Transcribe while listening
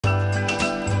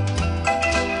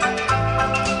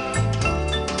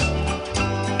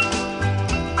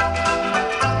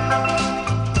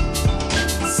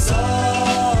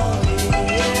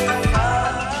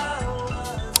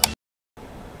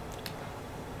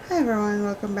Hi everyone,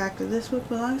 welcome back to This Book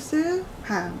Belongs to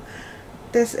Pam.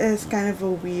 This is kind of a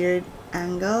weird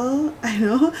angle, I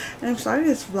know, and I'm starting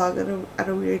this vlog at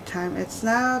a weird time. It's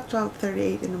now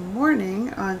 12:38 in the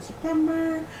morning on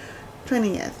September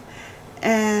 20th.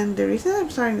 And the reason I'm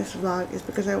starting this vlog is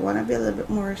because I want to be a little bit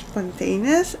more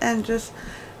spontaneous and just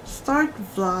start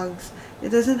vlogs. It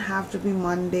doesn't have to be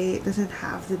Monday, it doesn't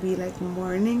have to be like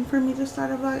morning for me to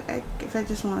start a vlog. If I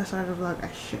just want to start a vlog,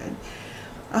 I should.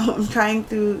 I'm trying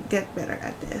to get better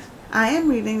at this. I am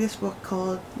reading this book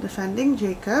called Defending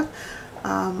Jacob.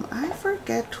 I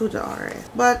forget who the author is,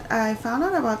 but I found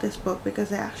out about this book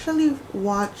because I actually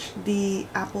watched the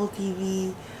Apple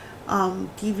TV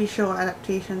TV show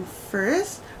adaptation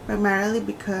first, primarily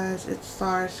because it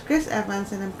stars Chris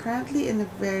Evans, and I'm currently in a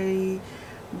very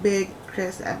big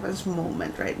Chris Evans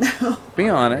moment right now. Be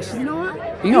honest. You know what?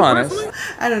 Be honest.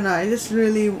 I don't know, I just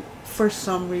really, for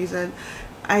some reason,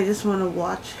 I just want to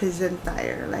watch his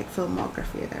entire like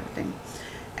filmography and everything.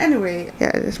 Anyway,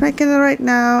 yeah, it's my Kindle right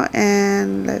now,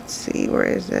 and let's see, where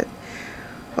is it?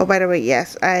 Oh, by the way,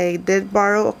 yes, I did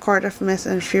borrow A Court of Mist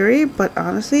and Fury, but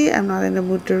honestly, I'm not in the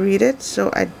mood to read it, so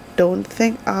I don't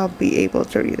think I'll be able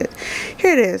to read it.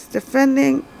 Here it is,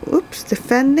 Defending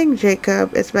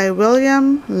Jacob. It's by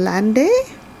William Landay.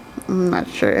 I'm not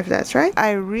sure if that's right.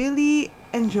 I really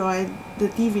enjoyed the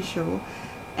TV show,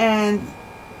 and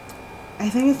I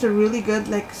think it's a really good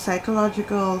like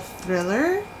psychological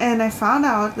thriller, and I found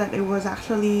out that it was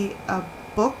actually a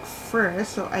book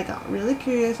first, so I got really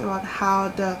curious about how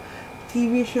the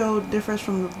TV show differs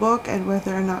from the book and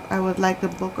whether or not I would like the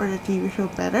book or the TV show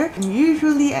better. And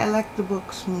usually I like the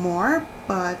books more,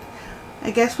 but I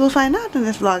guess we'll find out in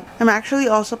this vlog. I'm actually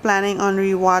also planning on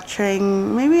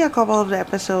rewatching maybe a couple of the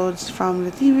episodes from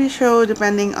the TV show,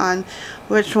 depending on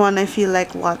which one I feel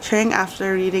like watching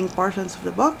after reading portions of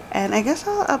the book. And I guess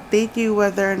I'll update you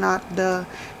whether or not the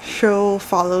show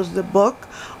follows the book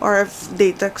or if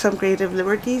they took some creative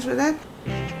liberties with it.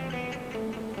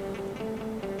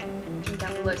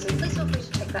 Down below, so please feel free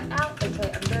to check that out. Okay,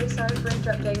 I'm very sorry for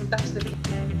interrupting. Back to the video.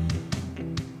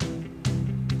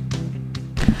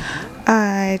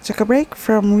 I took a break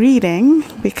from reading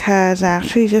because I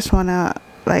actually just want to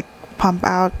like pump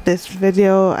out this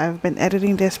video. I've been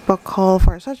editing this book haul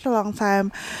for such a long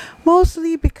time,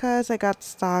 mostly because I got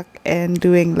stuck in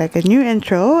doing like a new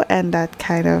intro, and that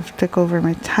kind of took over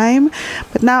my time.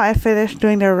 But now I finished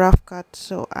doing the rough cuts,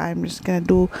 so I'm just gonna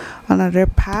do another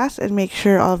pass and make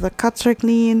sure all of the cuts are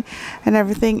clean and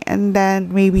everything, and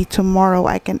then maybe tomorrow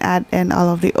I can add in all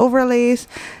of the overlays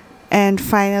and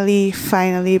finally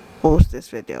post this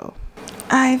video.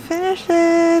 I finished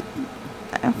it.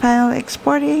 I'm finally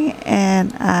exporting,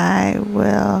 and I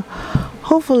will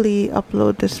hopefully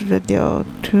upload this video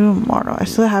tomorrow. I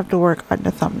still have to work on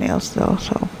the thumbnails though,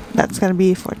 so that's gonna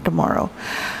be for tomorrow.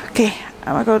 Okay,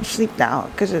 I'm gonna go to sleep now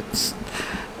because it's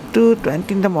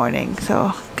 2:20 in the morning,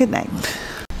 so good night.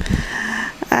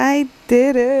 I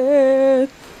did it!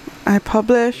 I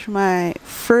published my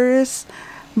first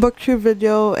booktube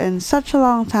video in such a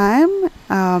long time.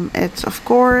 It's of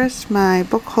course my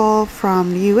book haul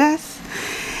from the US,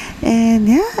 and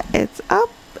yeah, it's up.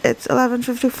 It's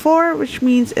 11:54, which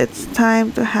means it's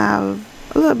time to have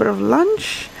a little bit of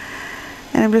lunch,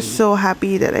 and I'm just so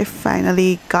happy that I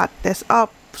finally got this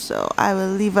up. So I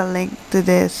will leave a link to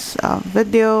this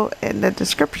video in the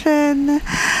description.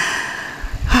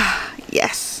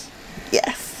 yes,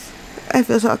 I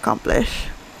feel so accomplished.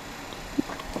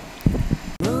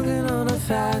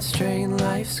 Fast train,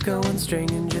 life's going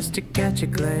straining just to catch a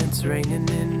glance, raining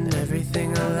in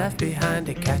everything I left behind,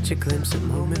 to catch a glimpse of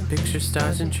moment, picture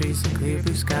stars and trees, a clear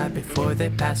blue sky before they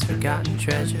pass, forgotten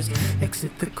treasures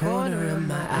exit the corner of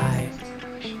my eye.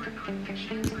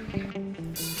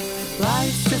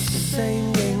 Life's just the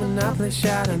same game, Monopoly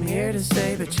shot, I'm here to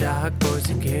stay, but chalkboards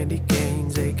and candy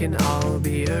canes, they can all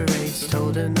be erased,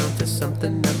 holding on to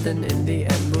something, nothing in the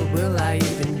end, what will I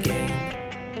even gain?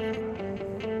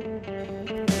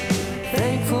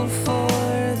 Thankful for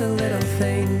the little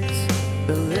things,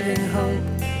 the living hope,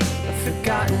 the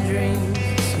forgotten dreams.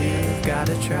 You've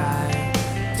gotta try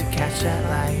to catch that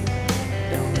light.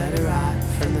 Don't let it rot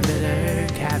from the bitter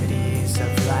cavities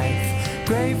of life.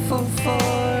 Grateful for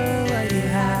what you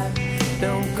have.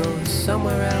 Don't go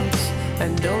somewhere else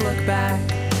and don't look back.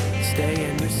 Stay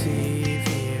and receive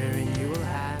here and you will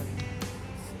have.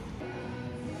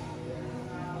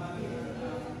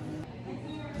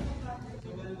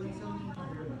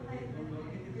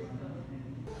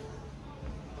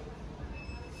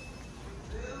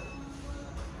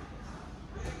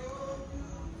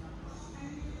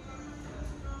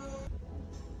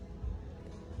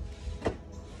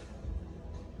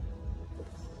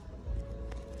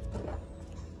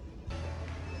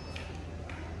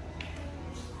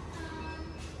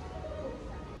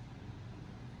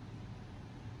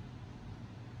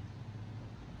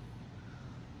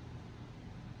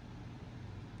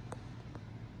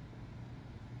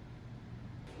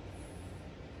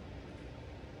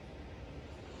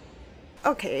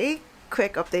 Okay,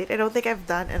 quick update. I don't think I've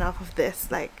done enough of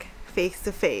this, like, face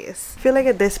to face. I feel like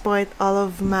at this point, all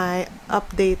of my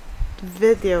update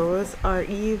videos are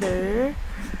either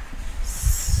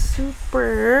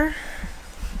super...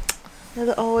 I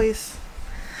always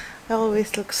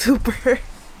look super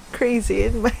crazy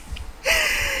in my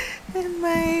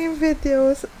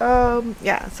videos.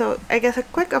 Yeah, so I guess a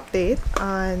quick update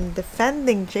on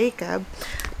defending Jacob.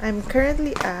 I'm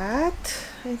currently at,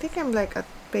 I think I'm like at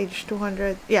page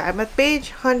 200. Yeah, I'm at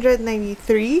page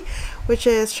 193, which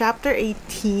is chapter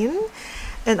 18.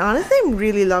 And honestly, I'm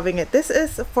really loving it. This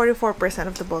is 44%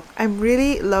 of the book. I'm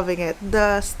really loving it.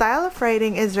 The style of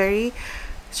writing is very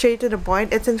straight to the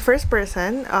point. It's in first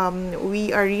person.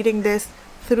 We are reading this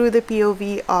through the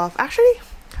POV of, actually,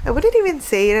 I wouldn't even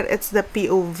say that it's the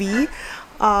POV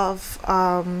of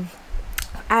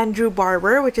Andrew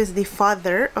Barber, which is the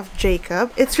father of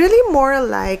Jacob. It's really more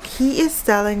like he is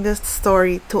telling this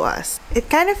story to us. It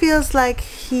kind of feels like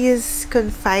he is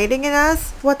confiding in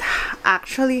us what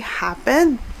actually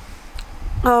happened.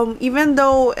 Even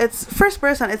though it's first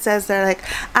person, it says there like,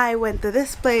 I went to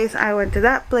this place, I went to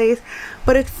that place,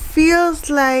 but it feels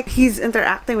like he's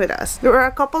interacting with us. There were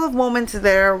a couple of moments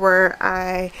there where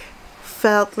I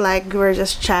felt like we were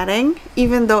just chatting,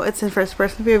 even though it's in first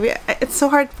person POV. It's so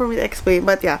hard for me to explain,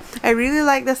 but yeah, I really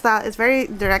like the style. It's very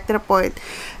direct to the point.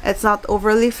 It's not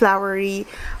overly flowery.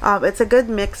 It's a good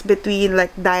mix between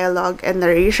like dialogue and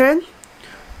narration.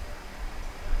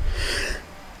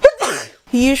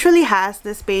 He usually has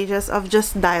these pages of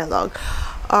just dialogue,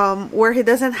 where he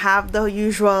doesn't have the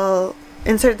usual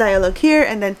insert dialogue here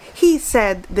and then he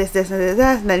said this and this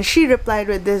and then she replied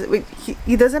with this.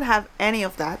 He doesn't have any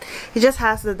of that. He just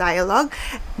has the dialogue,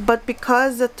 but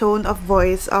because the tone of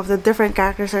voice of the different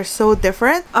characters are so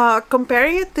different,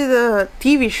 comparing it to the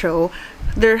TV show,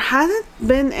 there hasn't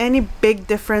been any big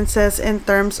differences in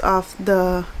terms of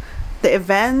the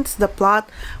events, the plot,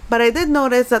 but I did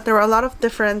notice that there were a lot of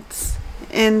differences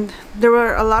in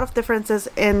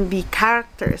the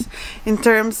characters in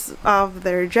terms of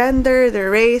their gender,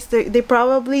 their race. They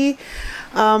probably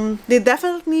they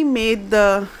definitely made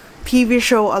the TV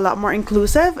show a lot more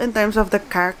inclusive in terms of the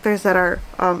characters that are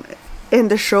in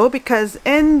the show, because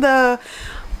in the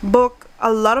book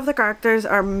a lot of the characters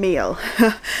are male.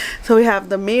 So we have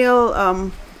the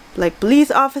male like police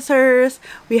officers,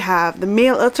 we have the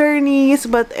male attorneys,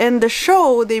 but in the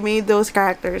show they made those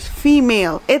characters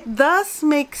female. It does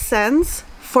make sense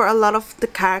for a lot of the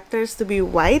characters to be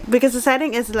white because the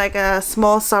setting is like a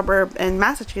small suburb in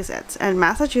Massachusetts, and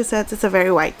Massachusetts is a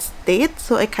very white state,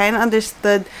 so I kind of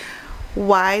understood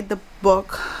why the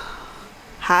book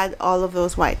had all of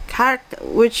those white characters,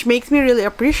 which makes me really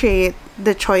appreciate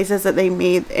the choices that they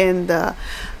made in the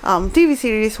TV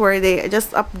series, where they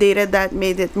just updated that,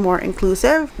 made it more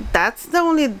inclusive. That's the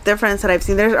only difference that I've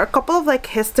seen. There's a couple of like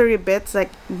history bits,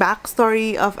 like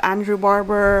backstory of Andrew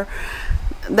Barber,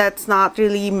 that's not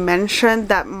really mentioned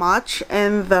that much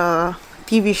in the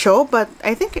TV show, but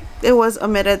I think it was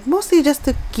omitted mostly just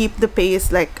to keep the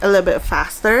pace like a little bit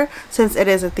faster, since it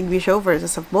is a TV show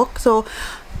versus a book. So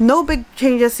no big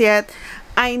changes yet.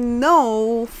 I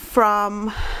know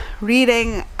from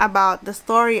reading about the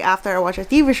story after I watched a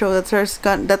TV show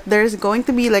that there's going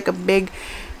to be like a big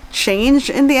change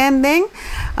in the ending,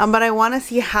 but I want to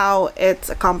see how it's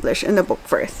accomplished in the book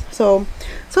first. So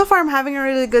far I'm having a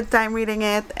really good time reading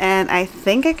it, and I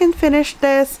think I can finish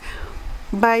this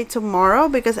by tomorrow,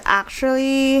 because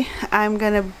actually I'm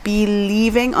gonna be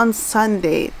leaving on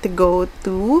Sunday to go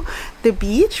to the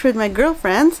beach with my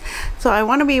girlfriends, so I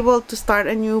want to be able to start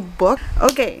a new book.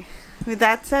 Okay, with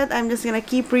that said, I'm just gonna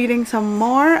keep reading some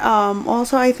more.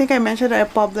 Also, I think I mentioned I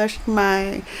published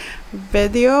my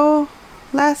video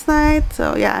last night,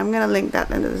 so yeah, I'm gonna link that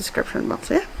in the description box.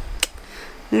 Yeah,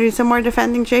 read some more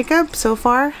Defending Jacob. So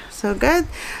far so good.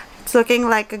 It's looking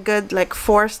like a good like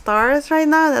 4 stars right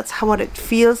now. That's what it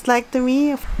feels like to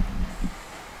me.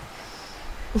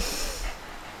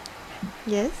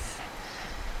 Yes?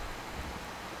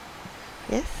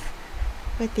 Yes?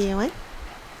 What do you want?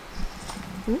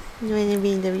 You want to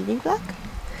be in the reading block?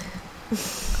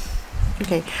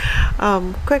 Okay,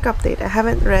 quick update. I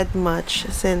haven't read much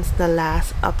since the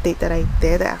last update that I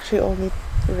did. I actually only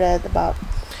read about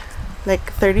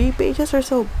like 30 pages or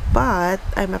so, but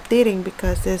I'm updating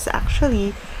because there's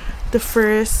actually the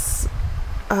first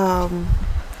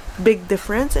big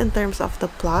difference in terms of the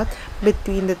plot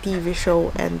between the TV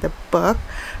show and the book.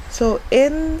 So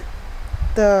in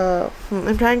the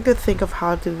I'm trying to think of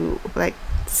how to like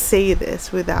say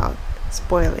this without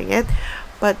spoiling it,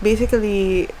 but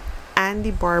basically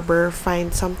Andy Barber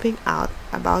finds something out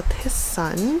about his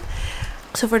son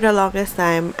So for the longest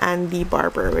time, Andy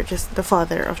Barber, which is the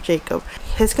father of Jacob,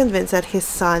 he's convinced that his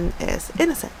son is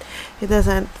innocent. He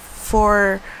doesn't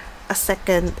for a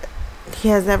second, he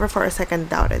has never for a second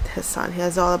doubted his son. He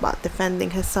is all about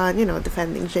defending his son, you know,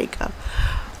 defending Jacob.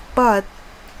 But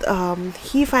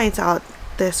he finds out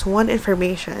this one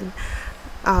information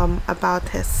about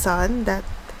his son that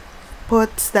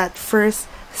puts that first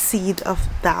seed of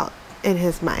doubt in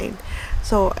his mind.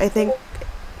 So I think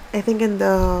in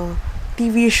the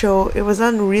TV show it was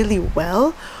done really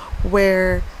well,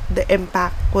 where the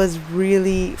impact was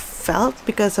really felt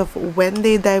because of when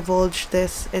they divulged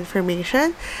this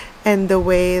information and the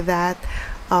way that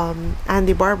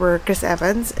Andy Barber, Chris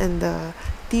Evans in the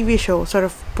TV show sort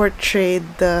of portrayed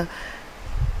the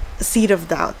seed of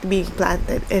doubt being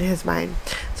planted in his mind.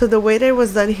 So the way that it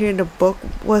was done here in the book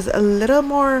was a little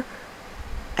more,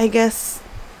 I guess,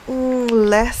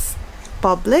 less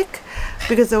public,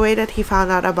 because the way that he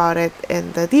found out about it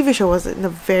in the TV show was in a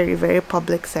very, very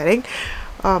public setting.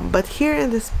 But here in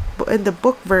the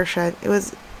book version, it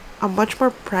was a much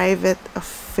more private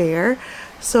affair.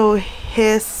 So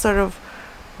his sort of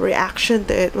reaction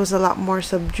to it was a lot more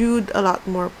subdued, a lot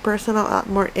more personal, a lot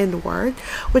more inward,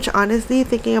 which honestly,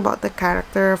 thinking about the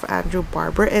character of Andrew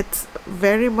Barber, it's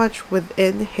very much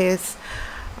within his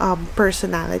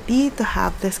personality to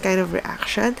have this kind of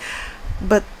reaction.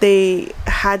 But they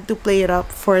had to play it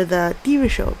up for the TV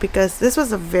show because this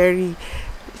was a very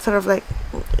sort of like,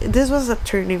 this was a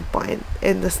turning point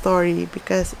in the story,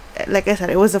 because like I said,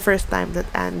 it was the first time that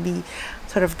Andy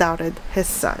sort of doubted his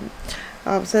son.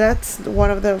 So that's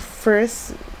one of the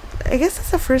first, I guess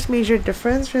it's the first major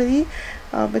difference really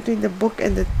between the book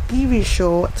and the TV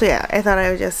show. So yeah, I thought I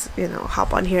would just, you know,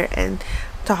 hop on here and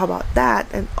talk about that.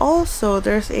 And also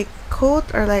there's a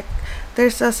quote, or like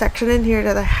there's a section in here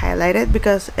that I highlighted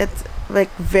because it's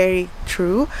like very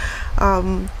true.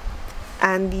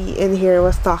 Andy in here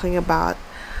was talking about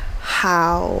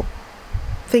how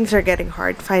things are getting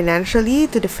hard financially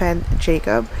to defend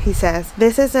Jacob. He says,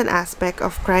 "This is an aspect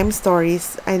of crime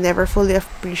stories I never fully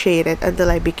appreciated until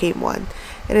I became one.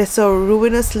 It is so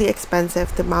ruinously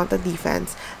expensive to mount a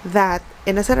defense that,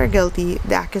 innocent or guilty,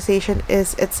 the accusation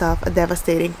is itself a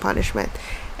devastating punishment.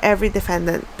 Every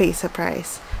defendant pays a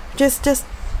price." Just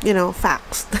you know,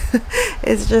 facts.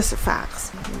 It's just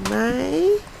facts.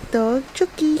 My dog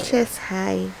Chucky says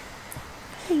hi.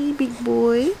 Hey, big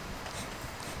boy.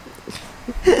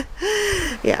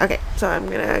 Yeah, okay, so I'm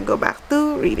gonna go back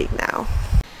to reading now.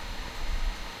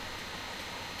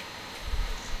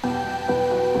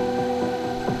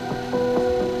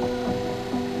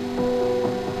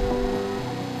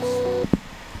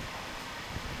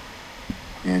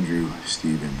 Andrew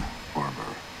Stephen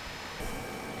Barber.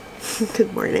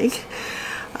 Good morning.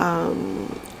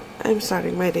 I'm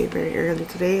starting my day very early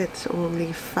today. It's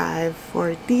only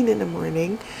 5:14 in the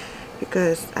morning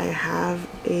because I have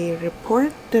a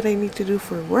report that I need to do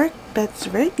for work that's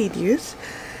very tedious,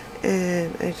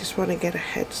 and I just want to get a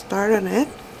head start on it.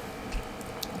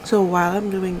 So while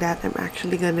I'm doing that, I'm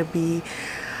actually gonna be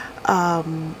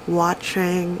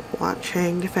watching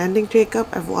Defending Jacob.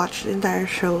 I've watched the entire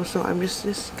show, so I'm just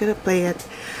gonna play it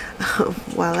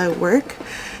while I work,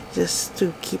 just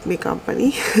to keep me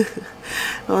company.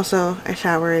 Also, I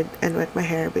showered and wet my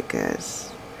hair because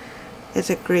it's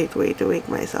a great way to wake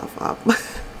myself up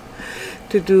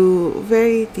to do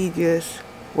very tedious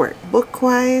work.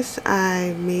 Book-wise,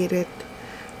 I made it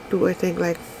to, I think,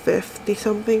 like 50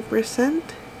 something %.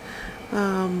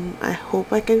 I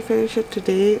hope I can finish it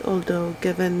today, although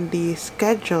given the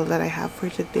schedule that I have for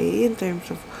today in terms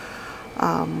of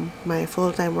my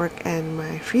full-time work and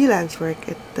my freelance work,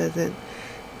 it doesn't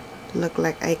look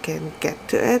like I can get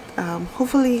to it.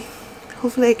 Hopefully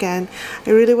I can.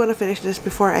 I really want to finish this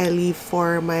before I leave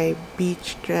for my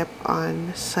beach trip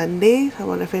on Sunday. So I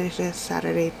want to finish this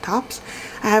Saturday tops.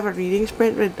 I have a reading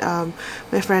sprint with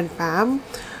my friend Pam.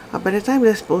 By the time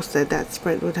this posted, that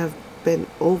sprint would have been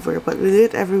over, but we do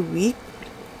it every week.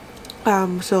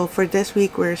 So for this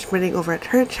week, we're sprinting over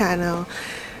at her channel.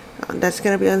 That's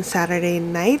gonna be on Saturday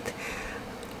night.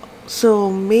 So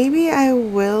maybe I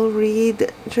will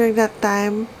read during that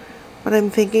time, but I'm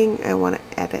thinking I want to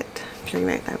edit during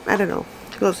that time. I don't know.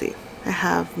 We'll see. I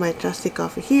have my trusty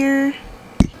coffee here.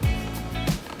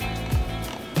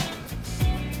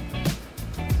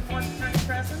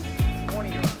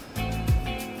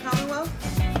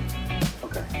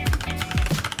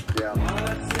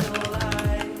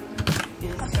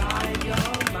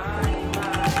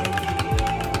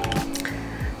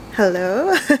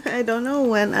 Hello. I don't know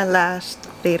when I last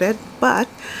updated, but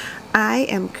I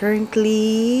am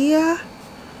currently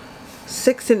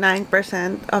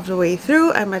 69% of the way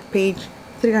through. I'm at page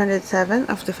 307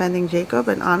 of Defending Jacob,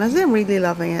 and honestly I'm really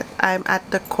loving it. I'm at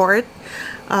the court.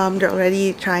 They're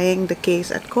already trying the case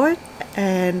at court,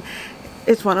 and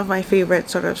it's one of my favorite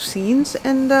sort of scenes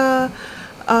in the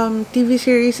TV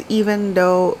series, even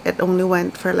though it only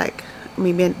went for like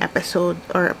maybe an episode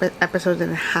or episode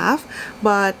and a half.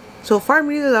 But so far I'm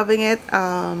really loving it.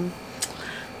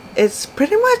 It's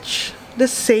pretty much the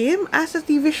same as the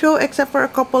TV show, except for a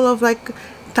couple of like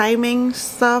timing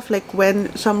stuff, like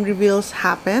when some reveals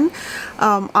happen.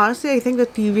 Honestly, I think the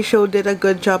TV show did a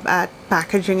good job at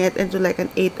packaging it into like an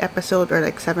 8 episode or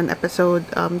like 7 episode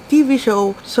TV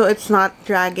show, so it's not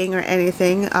dragging or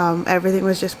anything. Everything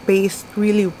was just paced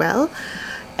really well.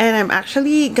 And I'm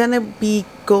actually gonna be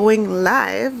going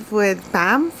live with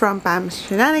Pam from Pam's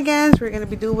Shenanigans. We're gonna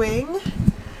be doing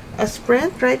a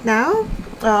sprint right now.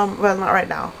 Well, not right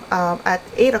now, at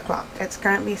 8 o'clock. It's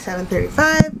currently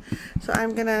 7:35, so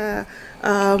I'm gonna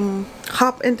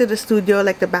hop into the studio,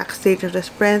 like the backstage of the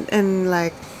sprint, in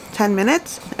like 10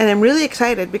 minutes. And I'm really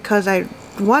excited because I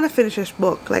want to finish this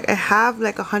book. Like, I have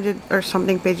like 100 or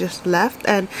something pages left,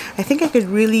 and I think I could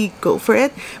really go for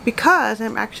it, because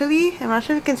I'm not sure if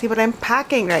you can see, but I'm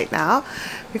packing right now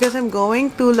because I'm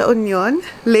going to La Union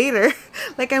later.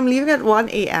 Like, I'm leaving at 1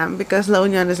 a.m. because La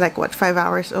Union is like, what, 5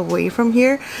 hours away from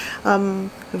here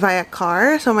via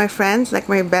car. So my friends, like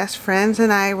my best friends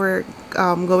and I, were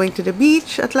going to the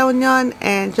beach at La Union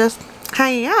and just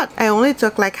hanging out. I only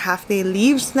took like half-day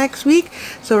leaves next week,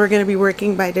 so we're gonna be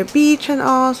working by the beach and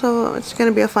all, so it's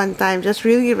gonna be a fun time, just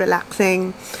really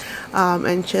relaxing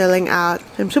and chilling out.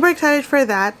 I'm super excited for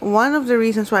that. One of the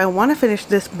reasons why I want to finish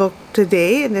this book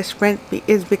today in this sprint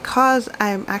is because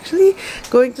I'm actually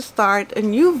going to start a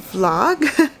new vlog.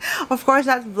 Of course,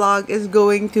 that vlog is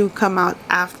going to come out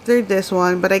after this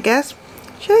one, but I guess,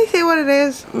 should I say what it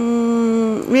is?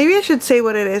 Maybe I should say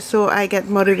what it is so I get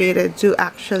motivated to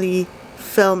actually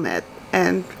film it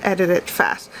and edit it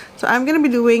fast. So I'm gonna be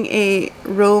doing a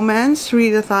romance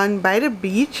readathon by the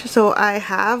beach. So I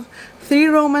have 3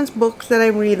 romance books that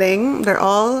I'm reading. They're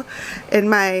all in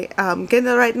my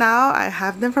Kindle right now. I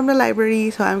have them from the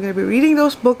library, so I'm gonna be reading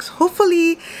those books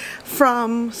hopefully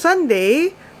from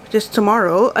Sunday, which is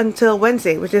tomorrow, until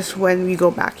Wednesday, which is when we go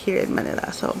back here in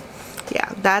Manila. So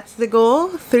yeah, that's the goal.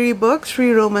 3 books,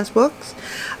 3 romance books,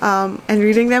 and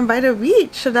reading them by the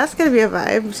beach. So that's gonna be a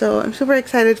vibe. So I'm super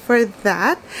excited for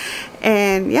that.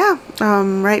 And yeah,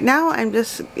 right now I'm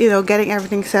just, getting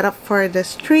everything set up for the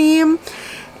stream,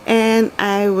 and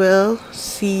I will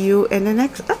see you in the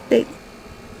next update.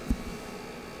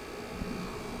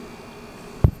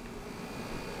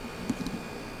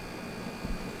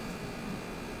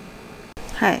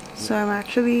 Hi, so I'm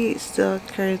actually still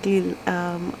currently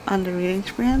on the reading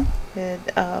sprint with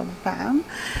Pam,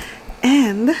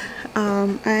 and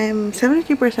I'm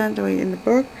 73% away in the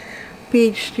book,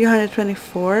 page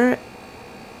 324,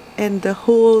 and the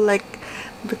whole, like,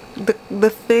 the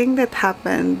thing that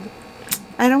happened,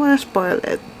 I don't want to spoil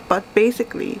it, but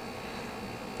basically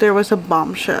there was a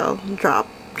bombshell dropped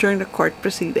during the court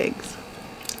proceedings,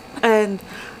 and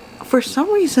for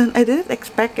some reason I didn't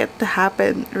expect it to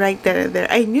happen right there and there.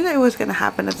 I knew that it was gonna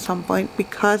happen at some point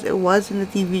because it was in the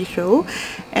TV show,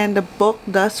 and the book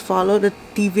does follow the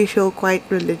TV show quite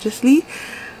religiously,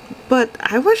 but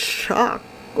I was shocked.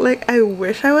 Like, I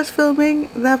wish I was filming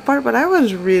that part, but I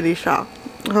was really shocked.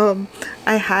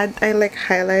 I like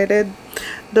highlighted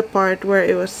the part where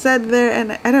it was said there,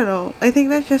 and I don't know, I think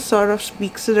that just sort of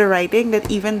speaks to the writing, that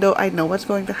even though I know what's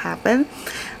going to happen,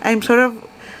 I'm sort of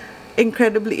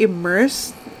incredibly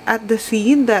immersed at the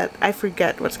scene that I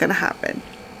forget what's gonna happen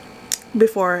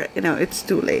before it's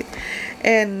too late.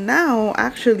 And now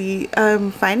actually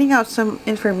I'm finding out some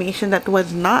information that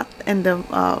was not in the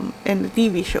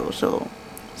TV show, so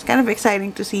it's kind of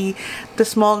exciting to see the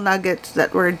small nuggets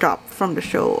that were dropped from the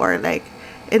show, or like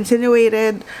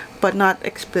insinuated but not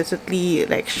explicitly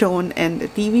like shown in the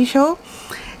TV show.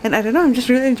 And I don't know, I'm just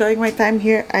really enjoying my time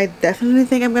here. I definitely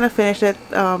think I'm gonna finish it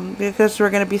because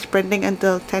we're gonna be sprinting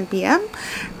until 10 p.m.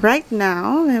 Right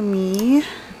now, let me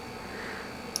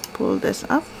pull this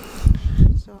up.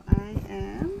 So I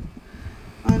am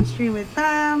on stream with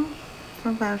Pam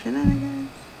from Pam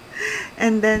Shenanigans,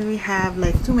 and then we have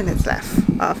like 2 minutes left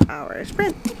of our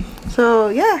sprint. So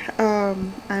yeah,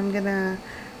 I'm gonna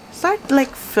start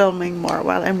like filming more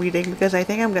while I'm reading, because I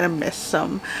think I'm gonna miss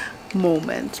some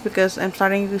moments because I'm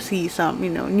starting to see some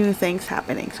new things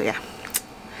happening. So yeah,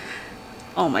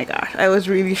 oh my gosh, I was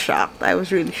really shocked.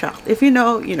 If you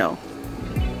know, you know.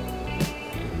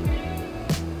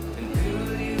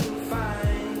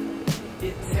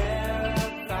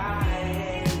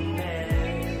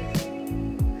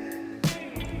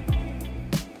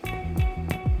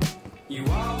 You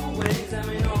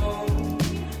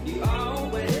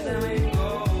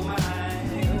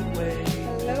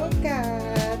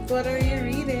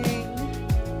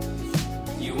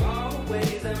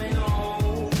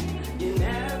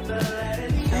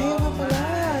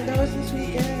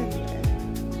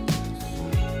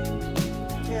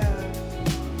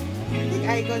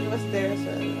icon was there as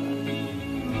well.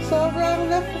 Sobrang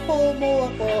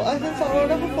na-FOMO ako. As in, sobrang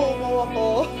na-FOMO ako.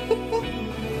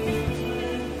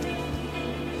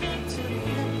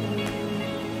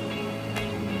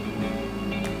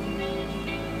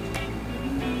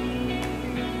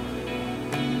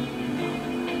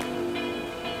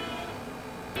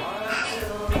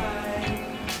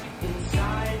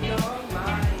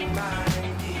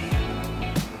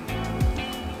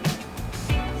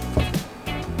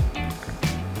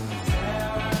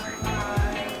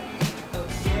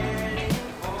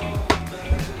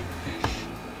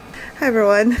 Hi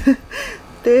everyone,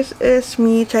 this is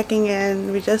me checking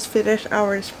in. We just finished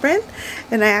our sprint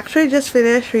and I actually just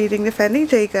finished reading Defending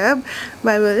Jacob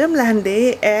by William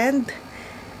Landay and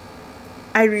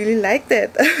I really liked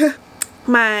it.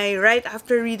 My right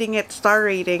after reading it star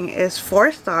rating is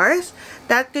 4 stars.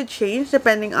 That could change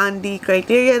depending on the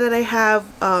criteria that I have.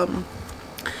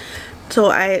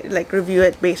 So I like review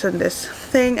it based on this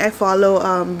thing. I follow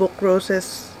Book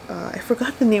Rose's, I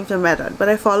forgot the name of the method, but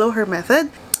I follow her method.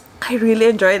 I really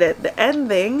enjoyed it. The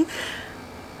ending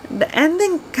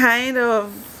kind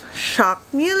of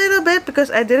shocked me a little bit because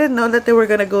I didn't know that they were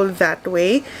gonna go that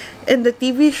way. In the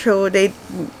TV show, they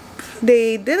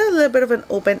did a little bit of an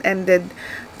open-ended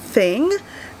thing,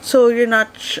 so you're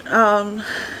not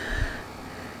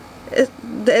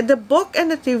the book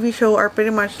and the TV show are pretty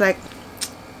much like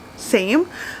same,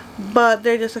 but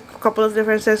there are just a couple of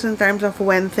differences in terms of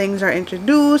when things are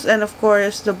introduced, and of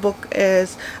course the book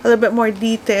is a little bit more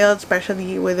detailed,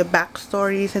 especially with the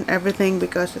backstories and everything,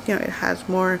 because you know it has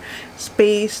more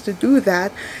space to do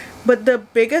that. But the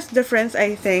biggest difference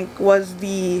I think was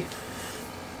the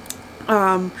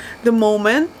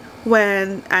moment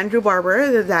when Andrew Barber,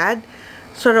 the dad,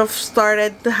 sort of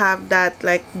started to have that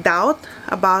like doubt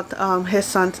about his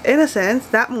son's innocence,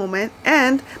 that moment,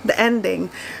 and the ending.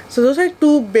 So those are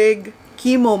two big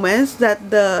key moments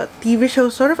that the TV show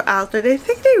sort of altered. I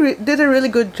think they did a really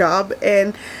good job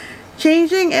in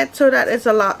changing it so that it's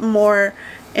a lot more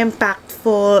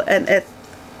impactful and it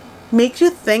makes you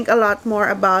think a lot more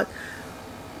about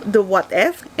the what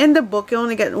if. In the book you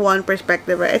only get one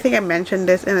perspective, right? I think I mentioned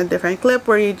this in a different clip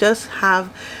where you just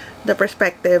have the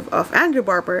perspective of Andrew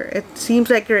Barber. It seems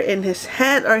like you're in his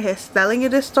head or he's telling you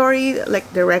the story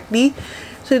like directly,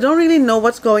 so you don't really know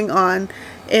what's going on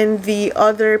in the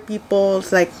other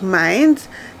people's like minds,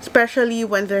 especially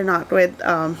when they're not with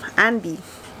Andy.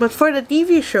 But for the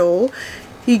TV show,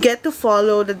 you get to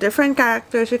follow the different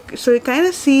characters, so you kind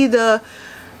of see the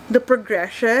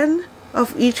progression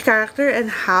of each character and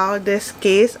how this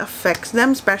case affects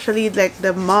them, especially like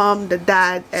the mom, the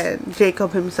dad, and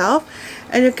Jacob himself.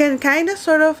 And you can kind of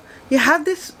sort of, you have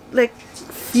this like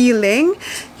feeling,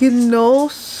 you know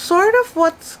sort of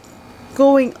what's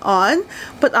going on,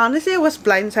 but honestly I was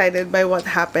blindsided by what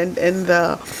happened in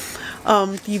the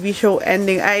TV show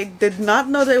ending. I did not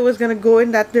know that it was gonna go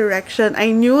in that direction.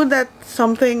 I knew that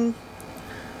something,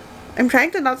 I'm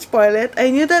trying to not spoil it, I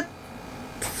knew that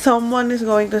someone is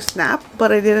going to snap,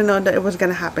 but I didn't know that it was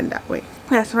gonna happen that way.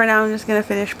 Yes, for now I'm just gonna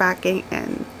finish packing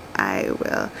and I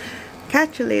will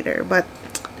catch you later. But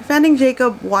Defending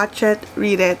Jacob, watch it,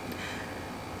 read it.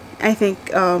 I think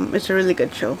it's a really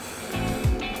good show.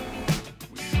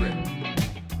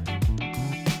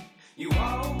 You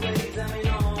always let me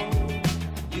know